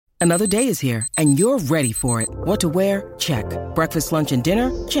Another day is here, and you're ready for it. What to wear? Check. Breakfast, lunch, and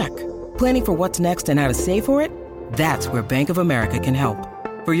dinner? Check. Planning for what's next and how to save for it? That's where Bank of America can help.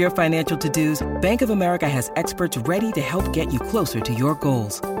 For your financial to-dos, Bank of America has experts ready to help get you closer to your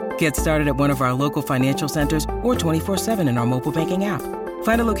goals. Get started at one of our local financial centers or 24/7 in our mobile banking app.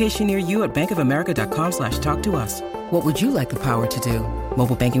 Find a location near you at bankofamerica.com/talktous. What would you like the power to do?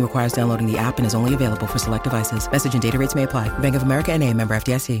 Mobile banking requires downloading the app and is only available for select devices. Message and data rates may apply. Bank of America N.A., member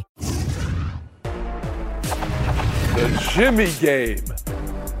FDIC. The Jimmy game.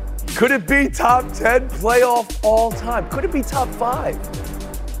 Could it be top 10 playoff all time? Could it be top 5?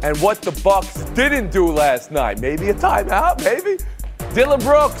 And what the Bucks didn't do last night. Maybe a timeout, maybe. Dylan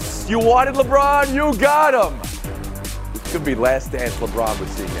Brooks, you wanted LeBron, you got him. This could be last dance LeBron we're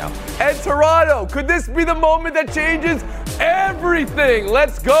seeing now. And Toronto, could this be the moment that changes everything?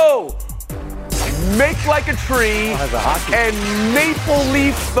 Let's go. Make like a tree and Maple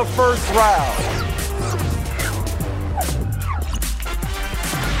Leaf the first round.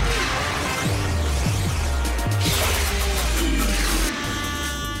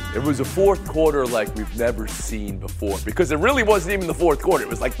 It was a fourth quarter like we've never seen before, because it really wasn't even the fourth quarter. It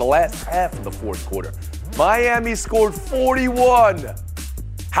was like the last half of the fourth quarter. Miami scored 41.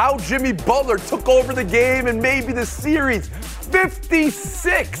 How Jimmy Butler took over the game and maybe the series,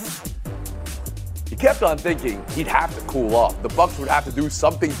 56. He kept on thinking he'd have to cool off. The Bucks would have to do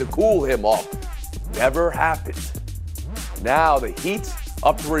something to cool him off. Never happened. Now the Heat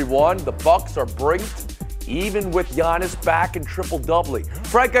up 3-1. The Bucks are brinked. Even with Giannis back and triple-doubling.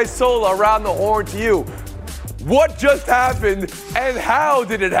 Frank Isola, around the horn to you. What just happened, and how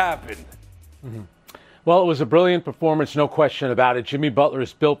did it happen? Mm-hmm. Well, it was a brilliant performance, no question about it. Jimmy Butler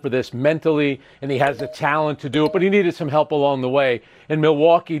is built for this mentally, and he has the talent to do it, but he needed some help along the way. And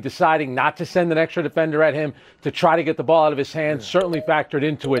Milwaukee deciding not to send an extra defender at him to try to get the ball out of his hands certainly factored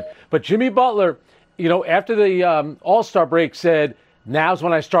into it. But Jimmy Butler, after the All-Star break said, now's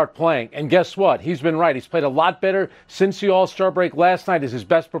when I start playing. And guess what? He's been right. He's played a lot better since the All-Star break. Last night is his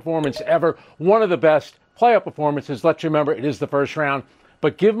best performance ever. One of the best playoff performances. Let's remember, it is the first round.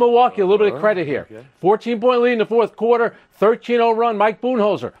 But give Milwaukee a little bit of credit here. 14-point lead in the fourth quarter, 13-0 run. Mike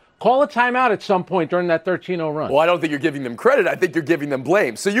Budenholzer, call a timeout at some point during that 13-0 run. Well, I don't think you're giving them credit. I think you're giving them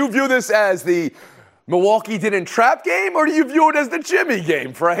blame. So you view this as the Milwaukee didn't trap game, or do you view it as the Jimmy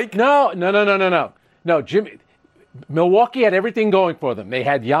game, Frank? No. No, Jimmy. Milwaukee had everything going for them. They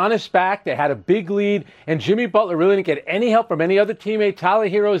had Giannis back. They had a big lead. And Jimmy Butler really didn't get any help from any other teammate. Tyler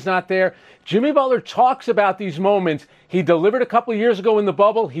Hero is not there. Jimmy Butler talks about these moments. He delivered a couple of years ago in the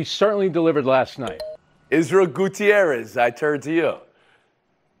bubble. He certainly delivered last night. Israel Gutierrez, I turn to you.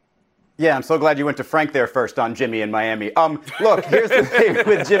 Yeah, I'm so glad you went to Frank there first on Jimmy in Miami. Look, here's the thing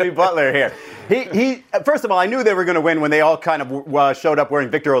with Jimmy Butler here. He first of all, I knew they were going to win when they all kind of showed up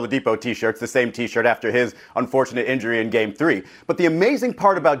wearing Victor Oladipo T-shirts, the same T-shirt after his unfortunate injury in Game 3. But the amazing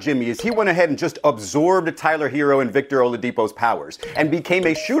part about Jimmy is he went ahead and just absorbed Tyler Hero and Victor Oladipo's powers and became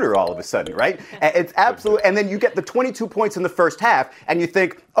a shooter all of a sudden, right? It's absolute. And then you get the 22 points in the first half, and you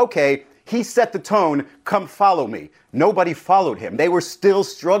think, okay, he set the tone, come follow me. Nobody followed him. They were still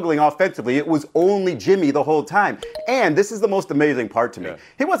struggling offensively. It was only Jimmy the whole time. And this is the most amazing part to me. Yeah.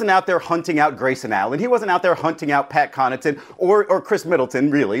 He wasn't out there hunting out Grayson Allen. He wasn't out there hunting out Pat Connaughton or Chris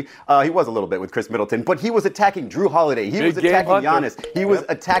Middleton, really. He was a little bit with Chris Middleton. But he was attacking Drew Holiday. He was attacking Giannis. He was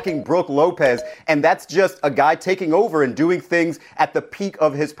attacking Brook Lopez. And that's just a guy taking over and doing things at the peak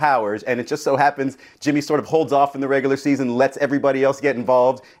of his powers. And it just so happens Jimmy sort of holds off in the regular season, lets everybody else get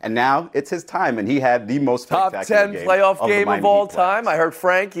involved. And now it's his time. And he had the most spectacular top 10 playoff game of all time. I heard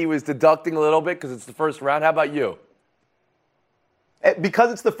Frank, he was deducting a little bit because it's the first round. How about you?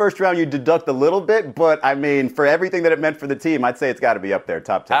 Because it's the first round, you deduct a little bit. But, I mean, for everything that it meant for the team, I'd say it's got to be up there,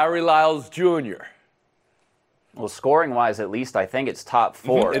 top 10. Harry Lyles Jr. Well, scoring-wise, at least, I think it's top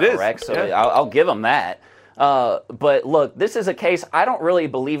 4, correct? Is. So I'll give him that. But look, this is a case, I don't really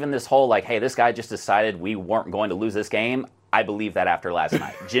believe in this whole, hey, this guy just decided we weren't going to lose this game. I believe that after last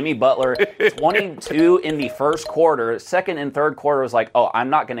night. Jimmy Butler, 22 in the first quarter. Second and third quarter was I'm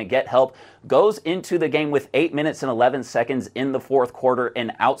not going to get help. Goes into the game with 8 minutes and 11 seconds in the fourth quarter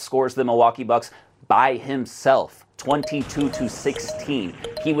and outscores the Milwaukee Bucks by himself,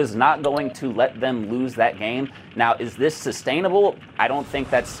 22-16. He was not going to let them lose that game. Now, is this sustainable? I don't think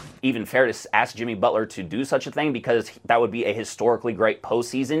that's even fair to ask Jimmy Butler to do such a thing, because that would be a historically great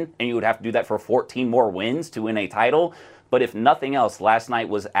postseason, and you would have to do that for 14 more wins to win a title. But if nothing else, last night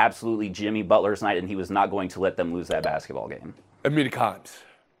was absolutely Jimmy Butler's night, and he was not going to let them lose that basketball game. Amina Kimes.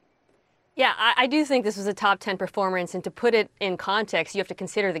 Yeah, I do think this was a top 10 performance, and to put it in context, you have to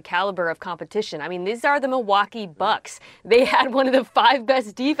consider the caliber of competition. I mean, these are the Milwaukee Bucks. They had one of the 5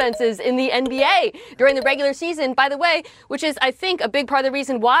 best defenses in the NBA during the regular season, by the way, which is, I think, a big part of the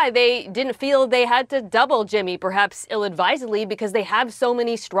reason why they didn't feel they had to double Jimmy, perhaps ill-advisedly, because they have so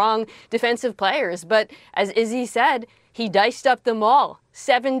many strong defensive players. But as Izzy said, he diced up them all.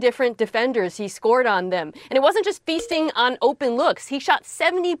 7 different defenders, he scored on them. And it wasn't just feasting on open looks. He shot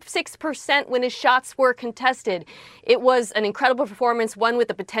 76% when his shots were contested. It was an incredible performance, one with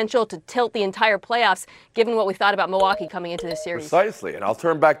the potential to tilt the entire playoffs, given what we thought about Milwaukee coming into this series. Precisely. And I'll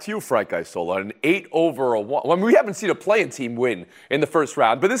turn back to you, Frank Isola. An 8-over-1. Well, we haven't seen a playing team win in the first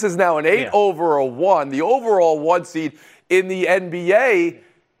round, but this is now an 8-over-1. The overall 1 seed in the NBA.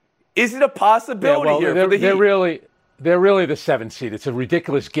 Is it a possibility here for the Heat? They're really the 7th seed. It's a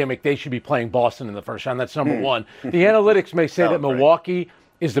ridiculous gimmick. They should be playing Boston in the first round. That's number one. The analytics may say that Milwaukee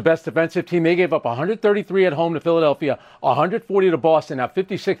is the best defensive team. They gave up 133 at home to Philadelphia, 140 to Boston, now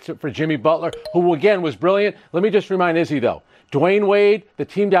 56 for Jimmy Butler, who, again, was brilliant. Let me just remind Izzy, though. Dwayne Wade, the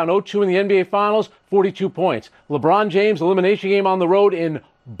team down 0-2 in the NBA Finals, 42 points. LeBron James, elimination game on the road in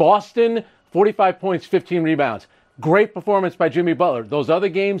Boston, 45 points, 15 rebounds. Great performance by Jimmy Butler. Those other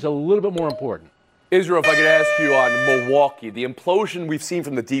games, a little bit more important. Israel, if I could ask you on Milwaukee, the implosion we've seen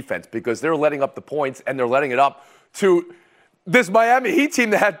from the defense, because they're letting up the points and they're letting it up to this Miami Heat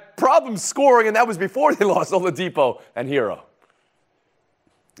team that had problems scoring, and that was before they lost Oladipo and Hero.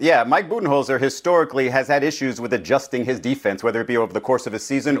 Yeah, Mike Budenholzer historically has had issues with adjusting his defense, whether it be over the course of a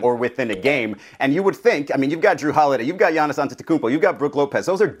season or within a game. And you would think, I mean, you've got Drew Holiday, you've got Giannis Antetokounmpo, you've got Brook Lopez.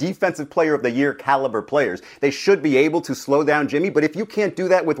 Those are defensive player of the year caliber players. They should be able to slow down Jimmy. But if you can't do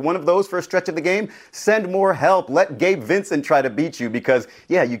that with one of those for a stretch of the game, send more help. Let Gabe Vincent try to beat you because,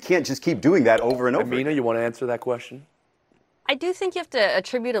 yeah, you can't just keep doing that over and over. Amina, you want to answer that question? I do think you have to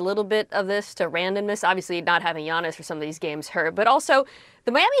attribute a little bit of this to randomness. Obviously, not having Giannis for some of these games hurt, but also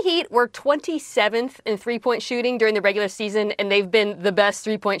the Miami Heat were 27th in three-point shooting during the regular season, and they've been the best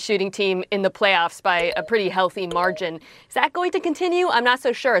three-point shooting team in the playoffs by a pretty healthy margin. Is that going to continue? I'm not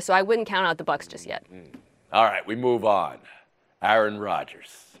so sure, so I wouldn't count out the Bucks just yet. All right, we move on. Aaron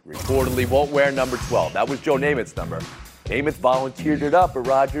Rodgers reportedly won't wear number 12. That was Joe Namath's number. Namath volunteered it up, but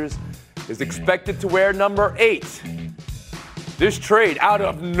Rodgers is expected to wear number 8. This trade out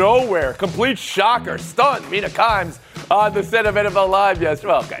of nowhere, complete shocker, stunned Mina Kimes on the set of NFL Live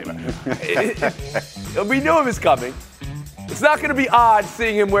yesterday. Well, okay. We knew it was coming. It's not going to be odd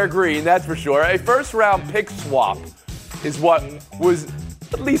seeing him wear green, that's for sure. A first-round pick swap is what was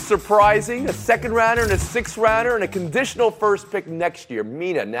at least surprising. A second-rounder and a sixth-rounder and a conditional first pick next year.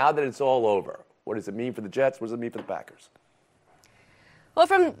 Mina, now that it's all over, what does it mean for the Jets? What does it mean for the Packers? Well,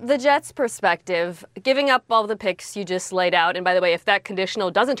 from the Jets' perspective, giving up all the picks you just laid out, and by the way, if that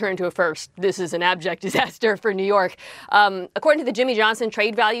conditional doesn't turn into a first, this is an abject disaster for New York. According to the Jimmy Johnson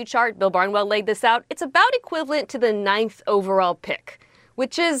trade value chart, Bill Barnwell laid this out, it's about equivalent to the 9th overall pick,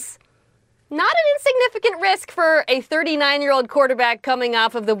 which is not an insignificant risk for a 39-year-old quarterback coming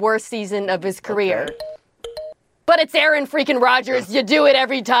off of the worst season of his career. Okay. But it's Aaron freaking Rodgers. You do it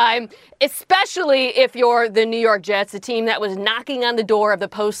every time, especially if you're the New York Jets, a team that was knocking on the door of the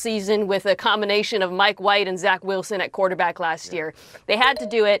postseason with a combination of Mike White and Zach Wilson at quarterback last year. They had to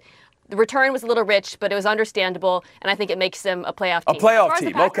do it. The return was a little rich, but it was understandable, and I think it makes them a playoff team. A playoff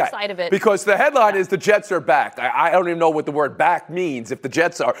team, okay. Side of it, because the headline is the Jets are back. I don't even know what the word back means if the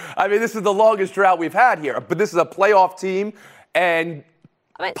Jets are. I mean, this is the longest drought we've had here, but this is a playoff team, and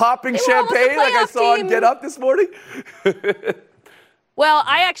popping champagne like I saw him get up this morning? Well,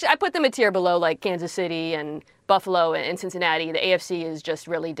 I put them a tier below like Kansas City and Buffalo and Cincinnati. The AFC is just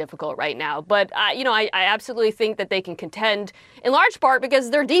really difficult right now. But, I absolutely think that they can contend in large part because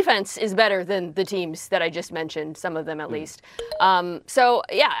their defense is better than the teams that I just mentioned, some of them at least.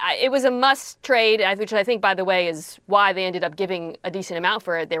 It was a must trade, which I think, by the way, is why they ended up giving a decent amount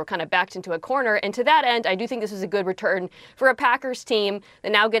for it. They were kind of backed into a corner. And to that end, I do think this was a good return for a Packers team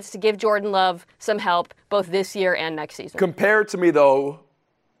that now gets to give Jordan Love some help both this year and next season. Compare to me, though,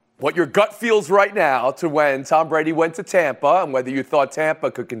 what your gut feels right now to when Tom Brady went to Tampa and whether you thought Tampa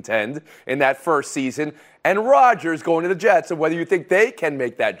could contend in that first season, and Rodgers going to the Jets and whether you think they can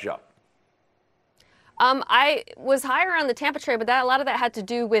make that jump. I was higher on the Tampa trade, but a lot of that had to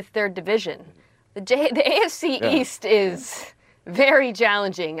do with their division. The AFC East is very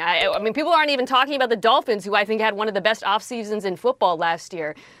challenging. I mean, people aren't even talking about the Dolphins, who I think had one of the best off seasons in football last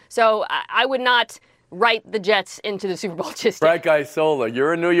year. So I would not write the Jets into the Super Bowl just yet. Frank Isola,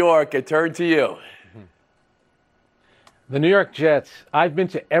 you're in New York. I turn to you. The New York Jets, I've been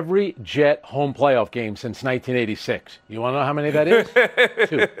to every Jet home playoff game since 1986. You want to know how many that is?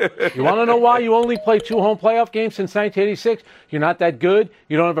 2. You want to know why you only play 2 home playoff games since 1986? You're not that good.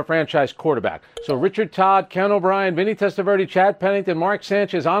 You don't have a franchise quarterback. So Richard Todd, Ken O'Brien, Vinny Testaverde, Chad Pennington, Mark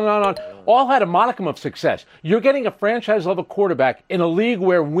Sanchez, on and on, all had a modicum of success. You're getting a franchise-level quarterback in a league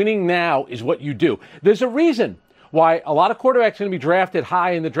where winning now is what you do. There's a reason why a lot of quarterbacks are going to be drafted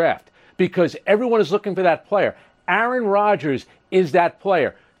high in the draft, because everyone is looking for that player. Aaron Rodgers is that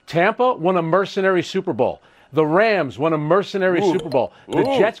player. Tampa won a mercenary Super Bowl. The Rams won a mercenary Super Bowl. The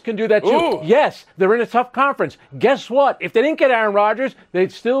Jets can do that too. Yes, they're in a tough conference. Guess what? If they didn't get Aaron Rodgers, they'd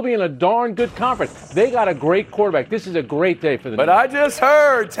still be in a darn good conference. They got a great quarterback. This is a great day for the But I just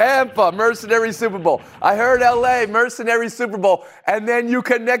heard Tampa, mercenary Super Bowl. I heard LA, mercenary Super Bowl. And then you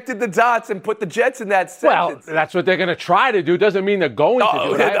connected the dots and put the Jets in that sentence. Well, that's what they're going to try to do. Doesn't mean they're going to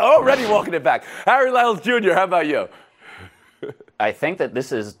do it. They're already walking it back. Harry Lyles Jr., how about you? I think that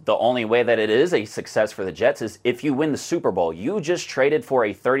this is the only way that it is a success for the Jets is if you win the Super Bowl. You just traded for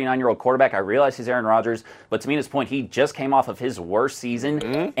a 39-year-old quarterback. I realize he's Aaron Rodgers, but to Mina's point, he just came off of his worst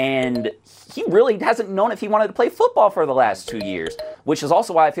season, and he really hasn't known if he wanted to play football for the last 2 years, which is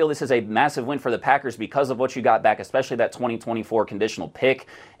also why I feel this is a massive win for the Packers because of what you got back, especially that 2024 conditional pick,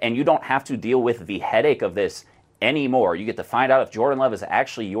 and you don't have to deal with the headache of this anymore. You get to find out if Jordan Love is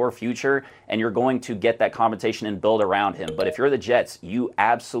actually your future, and you're going to get that compensation and build around him. But if you're the Jets, you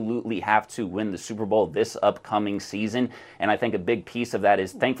absolutely have to win the Super Bowl this upcoming season. And I think a big piece of that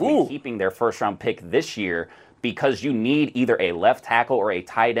is thankfully keeping their first-round pick this year, because you need either a left tackle or a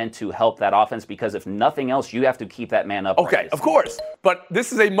tight end to help that offense, because if nothing else, you have to keep that man up. Okay, of course. But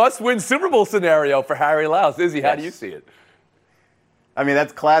this is a must-win Super Bowl scenario for Harry Lyles. Izzy, how do you see it? I mean,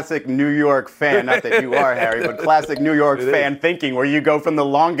 that's classic New York fan, not that you are, Harry, but classic New York fan thinking, where you go from the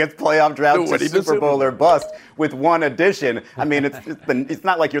longest playoff drought to Super Bowl or bust with one addition. I mean, it's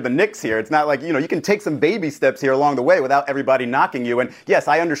not like you're the Knicks here. It's not like, you can take some baby steps here along the way without everybody knocking you. And yes,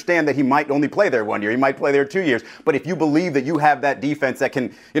 I understand that he might only play there 1 year. He might play there 2 years. But if you believe that you have that defense that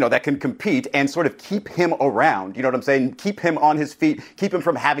can, that can compete and sort of keep him around, you know what I'm saying? Keep him on his feet, keep him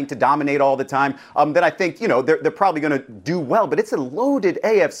from having to dominate all the time, then I think, they're probably going to do well. But it's a loaded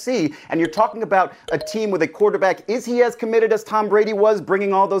AFC, and you're talking about a team with a quarterback. Is he as committed as Tom Brady was,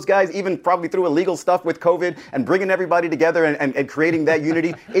 bringing all those guys, even probably through illegal stuff with COVID, and bringing everybody together and creating that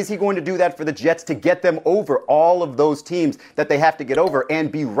unity? Is he going to do that for the Jets to get them over all of those teams that they have to get over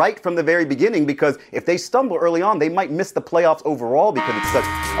and be right from the very beginning? Because if they stumble early on, they might miss the playoffs overall because it's such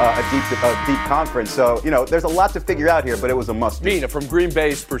a deep conference. So, there's a lot to figure out here, but it was a must. Mina, from Green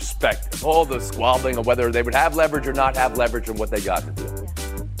Bay's perspective, all the squabbling of whether they would have leverage or not have leverage and what they got to do.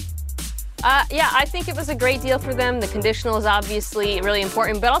 I think it was a great deal for them. The conditional is obviously really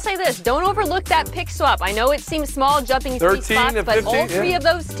important. But I'll say this, don't overlook that pick swap. I know it seems small, jumping 3 spots, but 15, all 3 of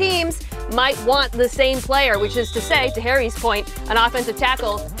those teams might want the same player, which is to say, to Harry's point, an offensive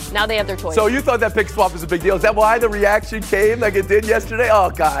tackle. Now they have their choice. So you thought that pick swap was a big deal. Is that why the reaction came like it did yesterday? Oh,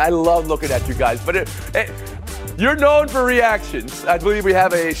 God, I love looking at you guys. But you're known for reactions. I believe we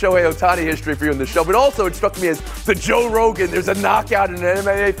have a Shohei Ohtani history for you on the show, but also it struck me as the Joe Rogan, there's a knockout in an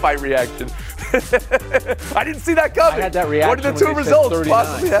MMA fight reaction. I didn't see that coming. I had that reaction. What are the 2 results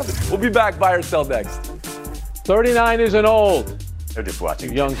possibly happen? We'll be back. Buy or sell next. 39 isn't old. They're just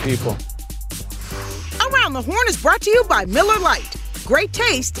watching. Young people. Around the Horn is brought to you by Miller Lite. Great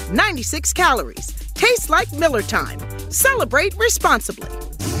taste, 96 calories. Tastes like Miller time. Celebrate responsibly.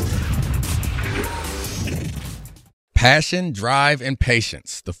 Passion, drive, and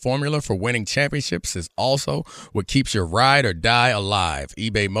patience. The formula for winning championships is also what keeps your ride or die alive.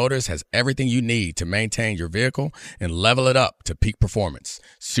 eBay Motors has everything you need to maintain your vehicle and level it up to peak performance.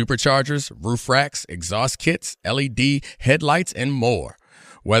 Superchargers, roof racks, exhaust kits, LED headlights, and more.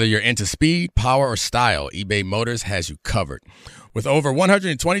 Whether you're into speed, power, or style, eBay Motors has you covered. With over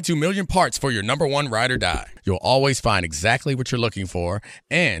 122 million parts for your number one ride or die, you'll always find exactly what you're looking for.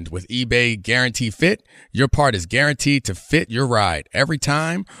 And with eBay Guarantee Fit, your part is guaranteed to fit your ride every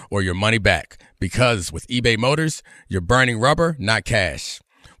time or your money back. Because with eBay Motors, you're burning rubber, not cash.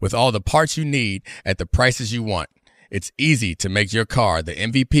 With all the parts you need at the prices you want, it's easy to make your car the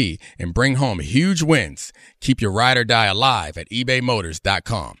MVP and bring home huge wins. Keep your ride or die alive at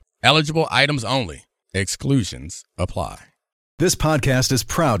ebaymotors.com. Eligible items only. Exclusions apply. This podcast is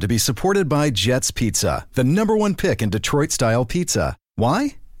proud to be supported by Jets Pizza, the #1 pick in Detroit-style pizza.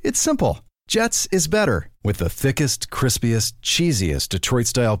 Why? It's simple. Jets is better. With the thickest, crispiest, cheesiest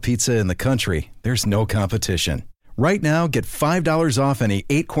Detroit-style pizza in the country, there's no competition. Right now, get $5 off any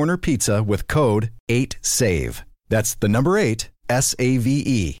 8-corner pizza with code 8SAVE. That's the number 8,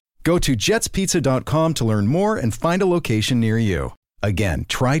 S-A-V-E. Go to jetspizza.com to learn more and find a location near you. Again,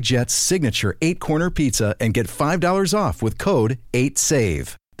 try Jet's signature 8-corner pizza and get $5 off with code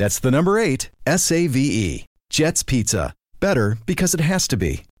 8SAVE. That's the number 8, S-A-V-E. Jet's Pizza. Better because it has to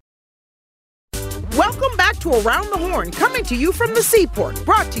be. Welcome back to Around the Horn, coming to you from the Seaport,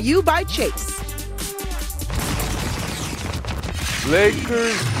 brought to you by Chase.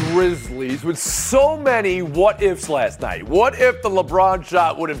 Lakers, Grizzlies, with so many what-ifs last night. What if the LeBron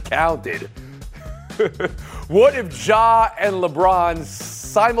shot would have counted? What if Ja and LeBron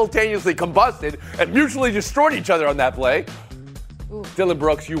simultaneously combusted and mutually destroyed each other on that play? Ooh. Dylan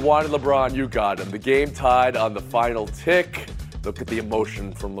Brooks, you wanted LeBron, you got him. The game tied on the final tick. Look at the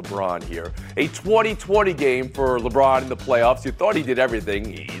emotion from LeBron here. A 20-20 game for LeBron in the playoffs. You thought he did everything.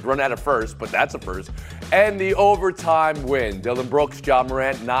 He'd run out of first, but that's a first. And the overtime win. Dylan Brooks, Ja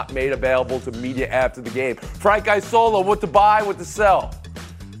Morant not made available to media after the game. Frank Isola, what to buy, what to sell?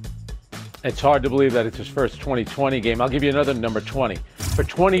 It's hard to believe that it's his first 2020 game. I'll give you another number 20. For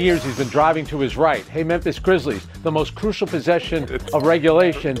 20 years, he's been driving to his right. Hey, Memphis Grizzlies, the most crucial possession of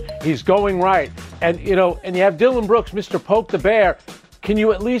regulation. He's going right. And you have Dylan Brooks, Mr. Poke the Bear. Can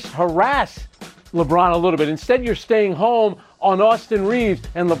you at least harass LeBron a little bit? Instead, you're staying home on Austin Reeves,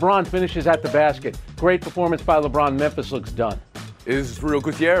 and LeBron finishes at the basket. Great performance by LeBron. Memphis looks done. Israel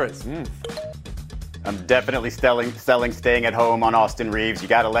Gutierrez. I'm definitely staying at home on Austin Reeves. You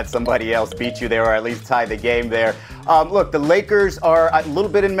got to let somebody else beat you there or at least tie the game there. Look, the Lakers are a little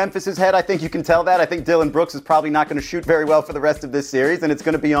bit in Memphis's head. I think you can tell that. I think Dylan Brooks is probably not going to shoot very well for the rest of this series, and it's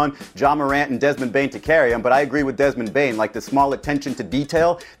going to be on Ja Morant and Desmond Bane to carry him. But I agree with Desmond Bane. Like the small attention to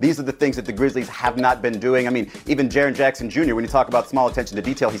detail, these are the things that the Grizzlies have not been doing. I mean, even Jaren Jackson Jr., when you talk about small attention to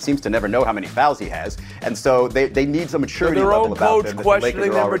detail, he seems to never know how many fouls he has. And so they need some maturity level about them. Their own coach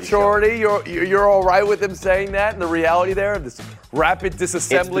questioning their maturity. You're all right with him saying that and the reality there, this rapid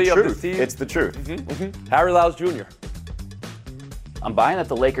disassembly of the team? It's the truth. Harry Lyles Jr. I'm buying that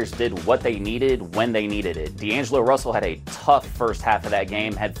the Lakers did what they needed when they needed it. D'Angelo Russell had a tough first half of that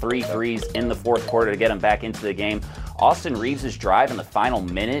game, had 3 threes in the fourth quarter to get him back into the game. Austin Reeves' drive in the final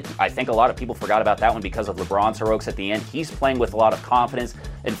minute, I think a lot of people forgot about that one because of LeBron's heroics at the end. He's playing with a lot of confidence,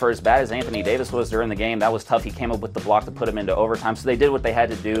 and for as bad as Anthony Davis was during the game, that was tough. He came up with the block to put him into overtime, so they did what they had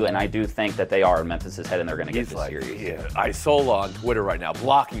to do, and I do think that they are in Memphis' head and they're going to get this series. Yeah, Isola on Twitter right now,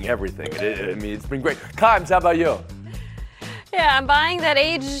 blocking everything. It's been great. Kimes, how about you? Yeah, I'm buying that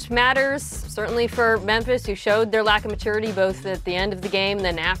age matters, certainly for Memphis, who showed their lack of maturity both at the end of the game and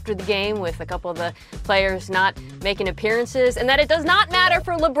then after the game with a couple of the players not making appearances, and that it does not matter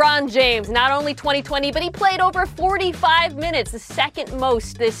for LeBron James. Not only 2020, but he played over 45 minutes, the second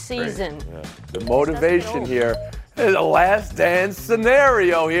most this season. Yeah. The motivation here, the last dance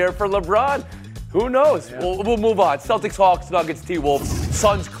scenario here for LeBron. Who knows? Yeah. We'll move on. Celtics, Hawks, Nuggets, T-Wolves,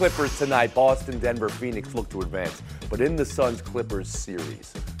 Suns, Clippers tonight. Boston, Denver, Phoenix look to advance. But in the Suns-Clippers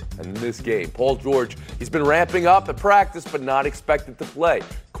series, and in this game, Paul George, he's been ramping up at practice but not expected to play.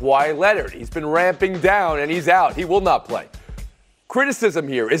 Kawhi Leonard, he's been ramping down and he's out. He will not play. Criticism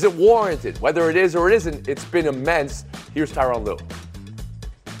here, is it warranted? Whether it is or it isn't, it's been immense. Here's Tyronn Lue.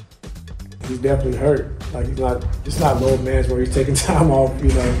 He's definitely hurt. Like it's not load management where he's taking time off,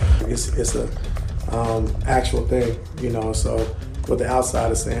 It's a actual thing, so what the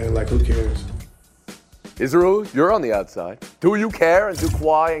outside is saying, like, who cares? Israel, you're on the outside. Do you care, and do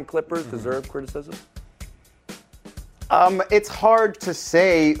Kawhi and Clippers deserve criticism? It's hard to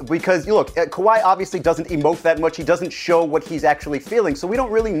say because, look, Kawhi obviously doesn't emote that much. He doesn't show what he's actually feeling, so we don't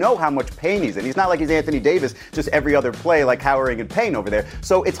really know how much pain he's in. He's not like he's Anthony Davis, just every other play, like cowering in pain over there.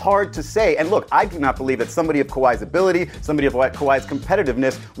 So it's hard to say. And look, I do not believe that somebody of Kawhi's ability, somebody of Kawhi's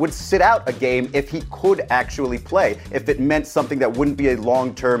competitiveness would sit out a game if he could actually play, if it meant something that wouldn't be a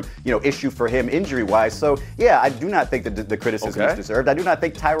long-term, issue for him injury-wise. So, yeah, I do not think that the criticism is deserved. I do not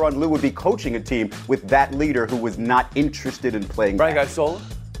think Tyronn Lue would be coaching a team with that leader who was not interested in playing. Frank Isola?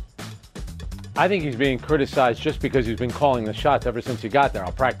 I think he's being criticized just because he's been calling the shots ever since he got there.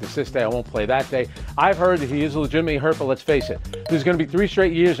 I'll practice this day, I won't play that day. I've heard that he is legitimately hurt, but let's face it, there's going to be 3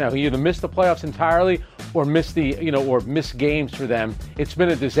 straight years now. He either missed the playoffs entirely or missed or missed games for them. It's been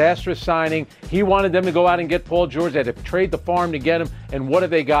a disastrous signing. He wanted them to go out and get Paul George. They had to trade the farm to get him, and what have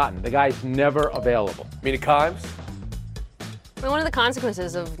they gotten? The guy's never available. Mina Kimes? One of the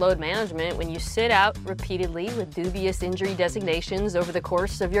consequences of load management, when you sit out repeatedly with dubious injury designations over the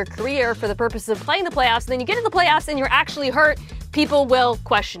course of your career for the purpose of playing the playoffs, and then you get in the playoffs and you're actually hurt, people will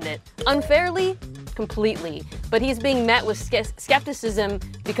question it. Unfairly? Completely. But he's being met with skepticism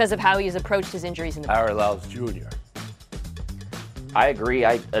because of how he's approached his injuries in the past. Harry Lyles Jr. I agree.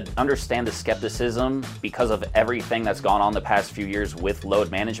 I understand the skepticism because of everything that's gone on the past few years with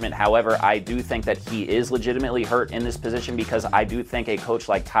load management. However, I do think that he is legitimately hurt in this position because I do think a coach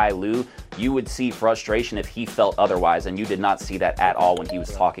like Ty Lue, you would see frustration if he felt otherwise, and you did not see that at all when he was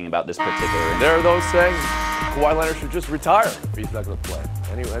talking about this particular injury. There are those saying Kawhi Leonard should just retire if he's not going to play.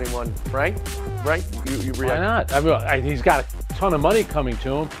 Anyone? Frank, you react? Why not? I mean, he's got a ton of money coming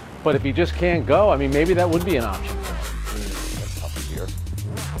to him, but if he just can't go, I mean, maybe that would be an option for him. That's tough to hear.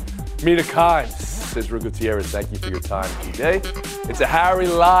 Mina Kimes, Cesar Gutierrez, thank you for your time today. It's a Harry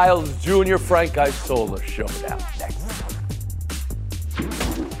Lyles Jr. Frank Isola showdown next.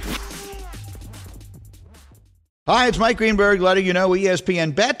 Hi, it's Mike Greenberg letting you know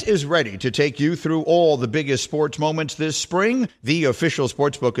ESPN Bet is ready to take you through all the biggest sports moments this spring. The official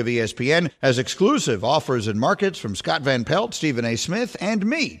sportsbook of ESPN has exclusive offers and markets from Scott Van Pelt, Stephen A. Smith, and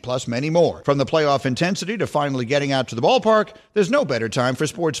me, plus many more. From the playoff intensity to finally getting out to the ballpark, there's no better time for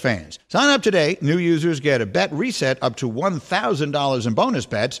sports fans. Sign up today. New users get a bet reset up to $1,000 in bonus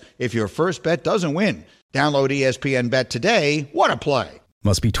bets if your first bet doesn't win. Download ESPN Bet today. What a play.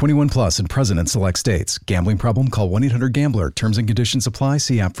 Must be 21 plus and present in select states. Gambling problem? Call 1-800-GAMBLER. Terms and conditions apply.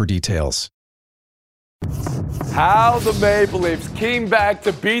 See app for details. How the Maple Leafs came back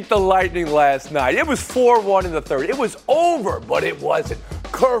to beat the Lightning last night. It was 4-1 in the third. It was over, but it wasn't.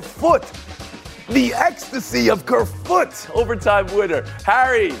 Kerfoot, the ecstasy of Kerfoot, overtime winner.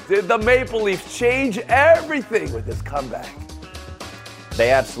 Harry, did the Maple Leafs change everything with this comeback?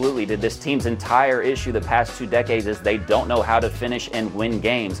 They absolutely did. This team's entire issue the past 2 decades is they don't know how to finish and win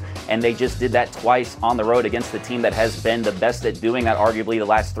games, and they just did that twice on the road against the team that has been the best at doing that arguably the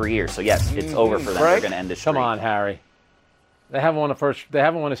last 3 years. So yes, it's over for them. Frank? They're going to end this streak. Come on, Harry. They haven't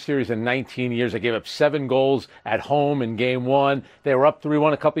won a series in 19 years. They gave up 7 goals at home in game 1. They were up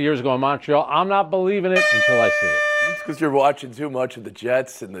 3-1 a couple years ago in Montreal. I'm not believing it until I see it. It's because you're watching too much of the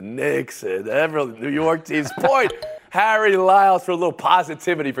Jets and the Knicks and every New York team's point. Harry Lyles for a little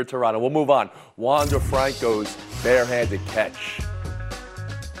positivity for Toronto. We'll move on. Wander Franco's barehanded catch.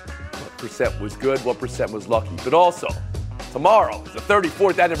 What percent was good? What percent was lucky? But also, tomorrow is the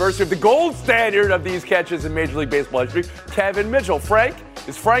 34th anniversary of the gold standard of these catches in Major League Baseball history, Kevin Mitchell. Frank,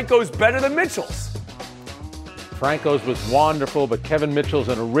 is Franco's better than Mitchell's? Franco's was wonderful, but Kevin Mitchell's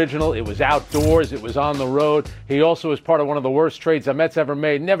an original. It was outdoors. It was on the road. He also was part of one of the worst trades the Mets ever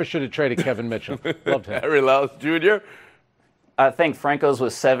made. Never should have traded Kevin Mitchell. Loved him. Harry Lyles Jr.? I think Franco's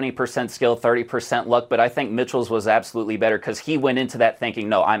was 70% skill, 30% luck, but I think Mitchell's was absolutely better because he went into that thinking,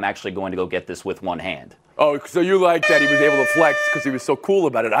 no, I'm actually going to go get this with one hand. Oh, so you like that he was able to flex because he was so cool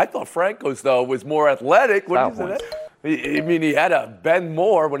about it. I thought Franco's, though, was more athletic. What did you say? I mean, he had to bend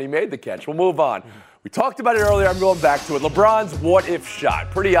more when he made the catch. We'll move on. We talked about it earlier. I'm going back to it. LeBron's what-if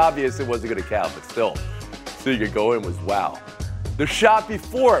shot. Pretty obvious it wasn't going to count, but still, seeing it go in was wow. The shot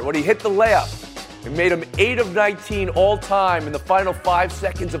before it, when he hit the layup, it made him 8 of 19 all-time in the final 5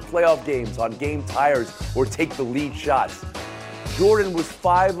 seconds of playoff games on game tires or take the lead shots. Jordan was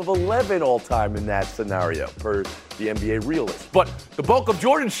 5 of 11 all-time in that scenario, per the NBA realist. But the bulk of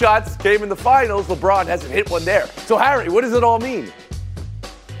Jordan's shots came in the finals. LeBron hasn't hit one there. So, Harry, what does it all mean?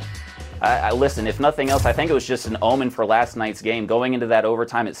 Listen, if nothing else, I think it was just an omen for last night's game. Going into that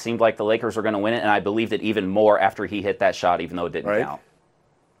overtime, it seemed like the Lakers were going to win it, and I believed it even more after he hit that shot, even though it didn't count.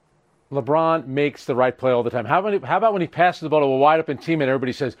 LeBron makes the right play all the time. How about when he passes the ball to a wide-open teammate,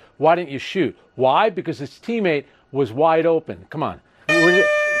 everybody says, why didn't you shoot? Why? Because his teammate was wide open. Come on. We're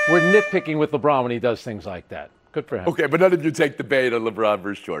nitpicking with LeBron when he does things like that. Good for him. Okay, but none of you take the bait on LeBron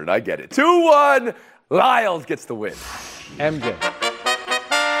versus Jordan. I get it. 2-1. Lyles gets the win. MJ.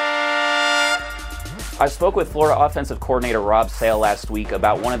 I spoke with Florida offensive coordinator Rob Sale last week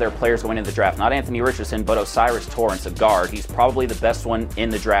about one of their players going into the draft. Not Anthony Richardson, but Osiris Torrance, a guard. He's probably the best one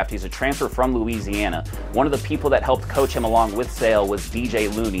in the draft. He's a transfer from Louisiana. One of the people that helped coach him along with Sale was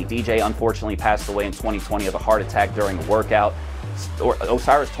DJ Looney. DJ unfortunately passed away in 2020 of a heart attack during a workout.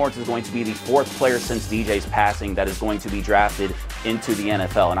 Osiris Torrance is going to be the 4th player since DJ's passing that is going to be drafted into the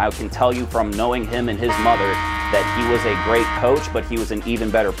NFL. And I can tell you from knowing him and his mother that he was a great coach, but he was an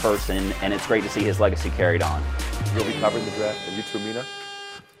even better person, and it's great to see his legacy carried on. You'll be covering the draft, and you too, Mina?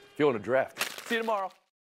 Feeling a draft. See you tomorrow.